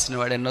 పత్రికలు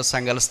రాసినవాడు, ఎన్నో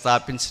సంఘాలు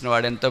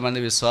స్థాపించినవాడు,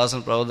 ఎంతోమంది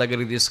విశ్వాసం ప్రభు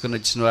దగ్గరికి తీసుకుని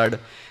వచ్చినవాడు,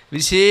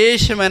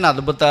 విశేషమైన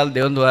అద్భుతాలు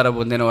దేవుని ద్వారా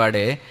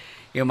పొందినవాడే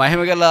ఈ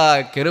మహిమగల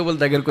కెరూబుల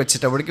దగ్గరికి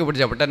వచ్చేటప్పటికి ఇప్పుడు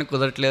చెప్పడానికి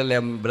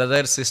కుదరట్లేదు,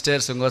 బ్రదర్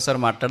సిస్టర్స్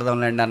ఇంకోసారి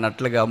మాట్లాడదాంలేండి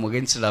అన్నట్లుగా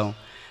ముగించడం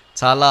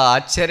చాలా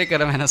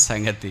ఆశ్చర్యకరమైన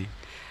సంగతి.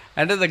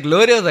 అంటే the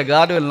glory of the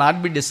God will not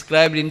be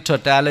described in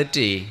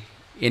totality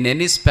in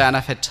any span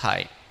of a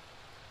time.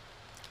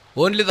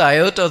 Only the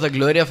iota of the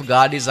glory of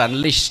God is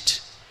unleashed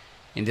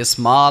in the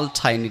small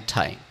tiny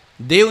time.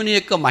 దేవుని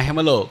యొక్క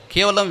మహిమలో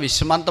కేవలం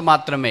విశ్వమంత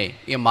మాత్రమే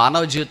ఈ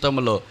మానవ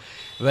జీవితంలో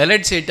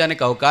వెల్లడి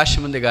చేయడానికి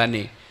అవకాశం ఉంది,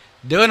 కానీ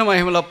దేవుని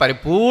మహిమలో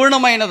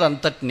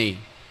పరిపూర్ణమైనదంతటినీ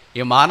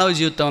ఈ మానవ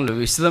జీవితంలో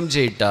విశదం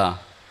చేయట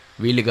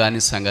వీలు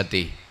కాని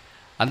సంగతి.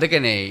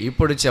 అందుకనే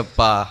ఇప్పుడు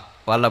చెప్ప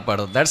వల్ల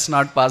పడదు. That's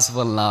not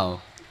possible now.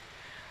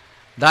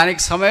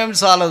 దానికి సమయం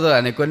చాలదు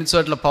అని కొన్ని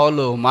చోట్ల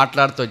పౌలు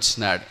మాట్లాడుతూ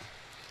వచ్చినాడు.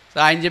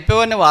 ఆయన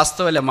చెప్పేవన్నీ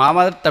వాస్తవాలే, మా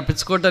మాదిరి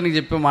తప్పించుకోవటానికి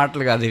చెప్పే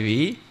మాటలు కాదు ఇవి.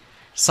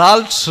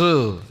 All true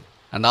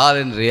and all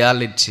in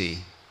reality.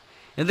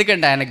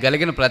 ఎందుకంటే ఆయనకు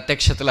కలిగిన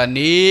ప్రత్యక్షతలు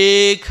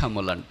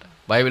అనేకములంట.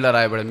 బైబిల్లో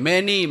రాయబడి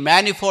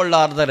manifold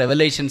are the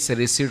revolutions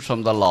received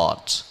from the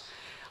lord.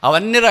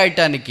 అవన్నీ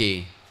రాయటానికి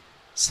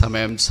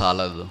సమయం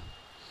చాలదు.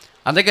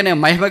 అందుకనే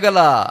మహిమగల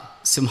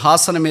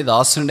సింహాసనం మీద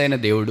ఆసీనుడైన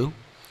దేవుడు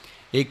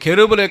ఈ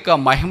కెరూబుల యొక్క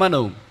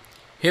మహిమను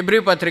హెబ్రీ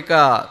పత్రిక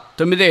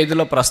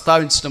 9:5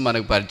 ప్రస్తావించడం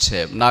మనకు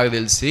పరిచయం. నాకు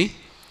తెలిసి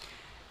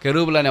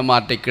కెరూబులు అనే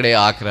మాట ఇక్కడే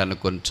ఆఖరి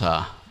అనుకుంటా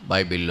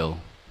బైబిల్లో.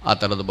 ఆ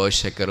తర్వాత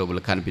బహుశా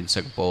కెరూబులు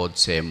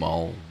కనిపించకపోవచ్చేమో.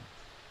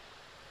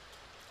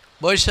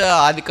 బహుశా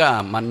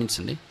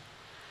మన్నించండి,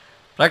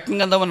 ప్రకటన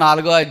గ్రంథం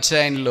 4వ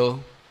అధ్యాయంలో,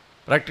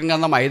 ప్రకటన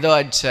గ్రంథం 5వ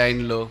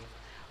అధ్యాయంలో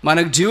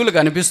మనకు జీవులు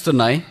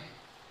కనిపిస్తున్నాయి.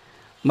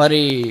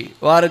 మరి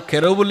వారు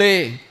కెరూబులే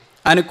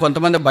అని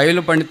కొంతమంది బైబిల్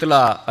పండితుల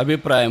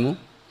అభిప్రాయము,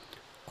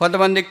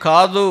 కొంతమంది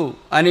కాదు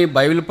అని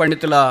బైబిల్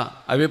పండితుల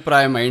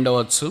అభిప్రాయం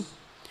అయిండవచ్చు.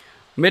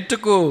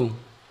 మెట్టుకు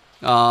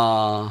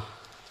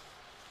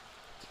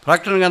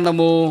ప్రకటన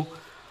గ్రంథము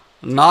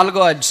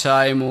 4వ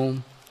అధ్యాయము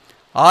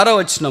 6వ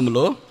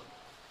వచనంలో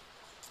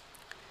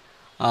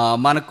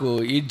మనకు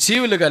ఈ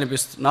జీవులు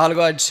కనిపిస్తుంది.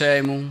 4వ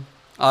అధ్యాయము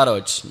 6వ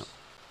వచనం.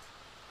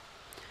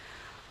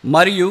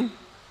 మరియు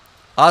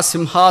ఆ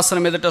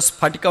సింహాసనం ఎదుట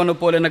స్ఫటికమును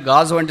పోలిన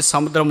గాజు వంటి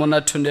సముద్రం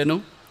ఉన్నట్టుండెను.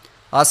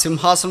 ఆ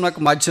సింహాసనం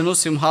మధ్యను,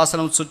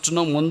 సింహాసనం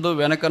చుట్టూను, ముందు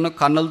వెనకను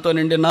కన్నులతో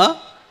నిండిన,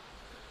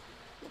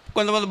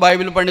 కొంతమంది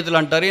బైబిల్ పండితులు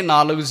అంటారు ఈ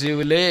 4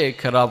 జీవులే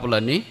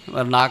కెరూబులని.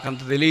 మరి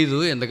నాకంత తెలియదు,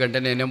 ఎందుకంటే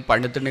నేనేం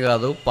పండితుడిని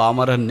కాదు,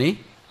 పామరన్ని.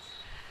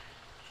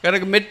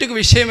 కనుక మెట్టుకు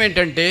విషయం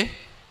ఏంటంటే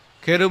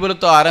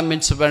కెరూబులతో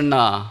ఆరంభించబడిన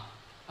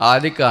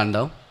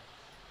ఆదికాండం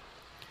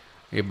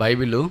ఈ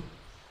బైబిలు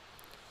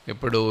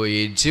ఇప్పుడు ఈ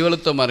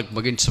జీవులతో మనకు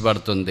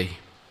ముగించబడుతుంది.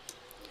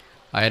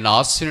 ఆయన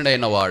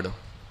ఆసీనుడైన వాడు,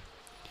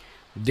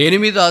 దేని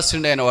మీద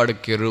ఆసీనుడైన వాడు?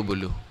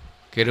 కెరూబులు.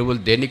 కెరూబులు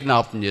దేనికి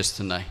జ్ఞాపకం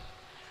చేస్తున్నాయి?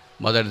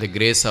 మొదటిది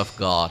గ్రేస్ ఆఫ్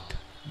గాడ్,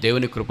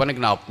 దేవుని కృపని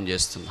జ్ఞాపకం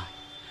చేస్తున్నాయి.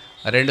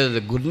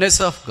 రెండోది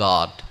గుడ్నెస్ ఆఫ్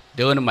గాడ్,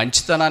 దేవుని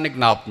మంచితనాన్ని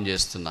జ్ఞాపకం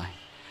చేస్తున్నాయి.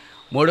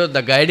 మూడోది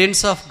ద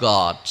గైడెన్స్ ఆఫ్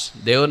గాడ్,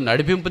 దేవుని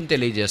నడిపింపుని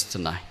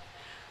తెలియజేస్తున్నాయి.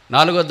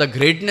 నాలుగోది ద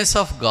గ్రేట్నెస్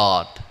ఆఫ్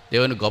గాడ్,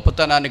 దేవుని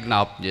గొప్పతనాన్ని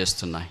జ్ఞాపకం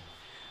చేస్తున్నాయి.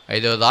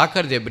 ఐదవది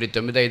ఆఖరిది హెబ్రీ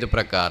 9:5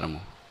 ప్రకారము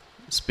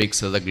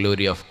speaks of the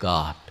glory of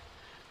God,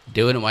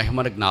 దేవుని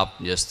మహిమను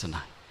జ్ఞాపకం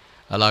చేస్తున్నాయి.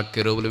 అలా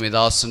కెరూబుల మీద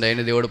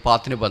ఆసీనుడైన దేవుడు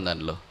పాత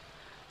నిబంధనలో,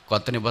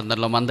 కొత్త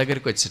నిబంధనలో మన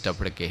దగ్గరికి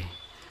వచ్చేటప్పటికి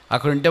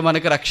అక్కడ ఉంటే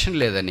మనకు రక్షణ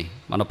లేదని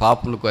మన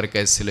పాపముల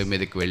కొరకై సిలువ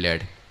మీదకి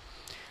వెళ్ళాడు.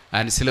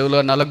 ఆయన సిలువలో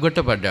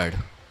నలగొట్టబడ్డాడు.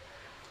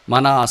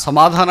 మన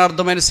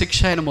సమాధానార్థమైన శిక్ష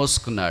ఆయన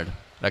మోసుకున్నాడు,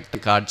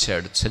 రక్తం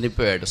కార్చాడు,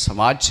 చనిపోయాడు,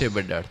 సమాధి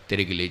చేయబడ్డాడు,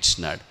 తిరిగి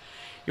లేచినాడు.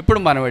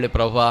 ఇప్పుడు మనం వెళ్ళి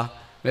ప్రభువా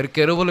మీరు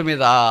కెరూబుల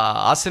మీద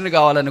ఆశీనుడు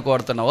కావాలని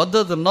కోరుతున్నా.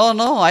 వద్దు,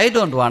 no I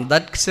don't want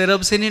that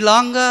cherubs any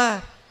longer.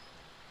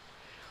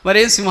 మరి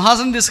ఏం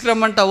సింహాసనం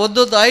తీసుకురమ్మంటా?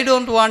 వద్దు, I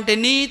don't want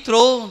any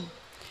throne.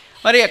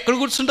 మరి ఎక్కడ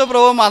కూర్చుంటావు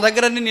ప్రభు? మా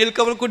దగ్గర అన్ని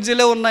నీలకమల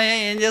కుర్చీలే ఉన్నాయి,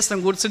 ఏం చేస్తాం,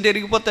 కూర్చుంటే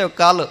ఎరిగిపోతాయి ఒక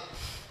కాలు.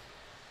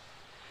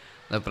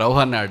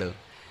 ప్రభు అన్నాడు,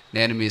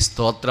 నేను మీ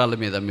స్తోత్రాల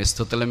మీద, మీ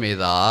స్తుతుల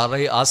మీద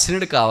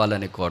ఆసీనుడు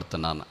కావాలని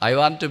కోరుతున్నాను. I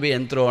want to be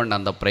ఎంథ్రోన్డ్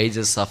on the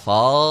prices of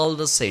all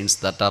the saints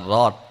that are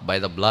rot by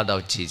the blood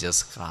of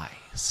Jesus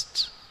Christ.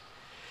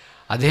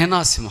 అదే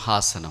నా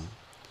సింహాసనం.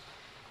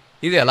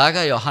 ఇది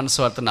ఎలాగా యోహాను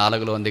సువార్త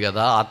 4లో ఉంది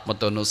కదా,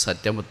 ఆత్మతోనూ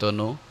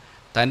సత్యముతోనూ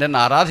తండ్రిని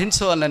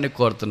ఆరాధించవాలని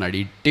కోరుతున్నాడు.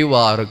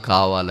 ఇట్టివారు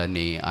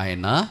కావాలని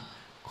ఆయన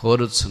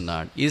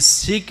కోరుచున్నాడు. ఈ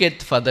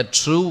సీకెత్ ఫర్ ద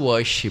ట్రూ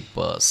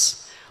వర్షిప్పర్స్.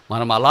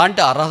 మనం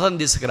అలాంటి ఆరాధన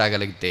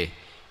తీసుకురాగలిగితే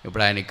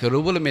ఇప్పుడు ఆయన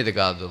కెరూబుల మీద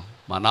కాదు,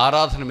 మన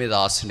ఆరాధన మీద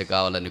ఆశుండి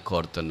కావాలని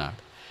కోరుతున్నాడు.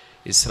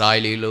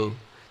 ఇశ్రాయేలీలు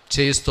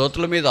చేయి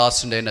స్తోత్రుల మీద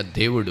ఆశుండైన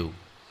దేవుడు,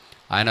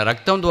 ఆయన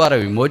రక్తం ద్వారా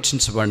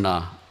విమోచించబడిన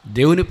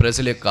దేవుని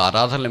ప్రజల యొక్క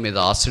ఆరాధనల మీద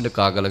ఆశుండి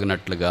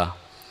కాగలిగినట్లుగా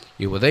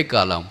ఈ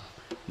ఉదయకాలం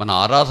మన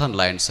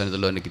ఆరాధనలు ఆయన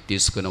సన్నిధిలోనికి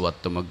తీసుకుని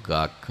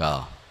వత్తముగాక.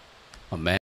 ఆమేన్.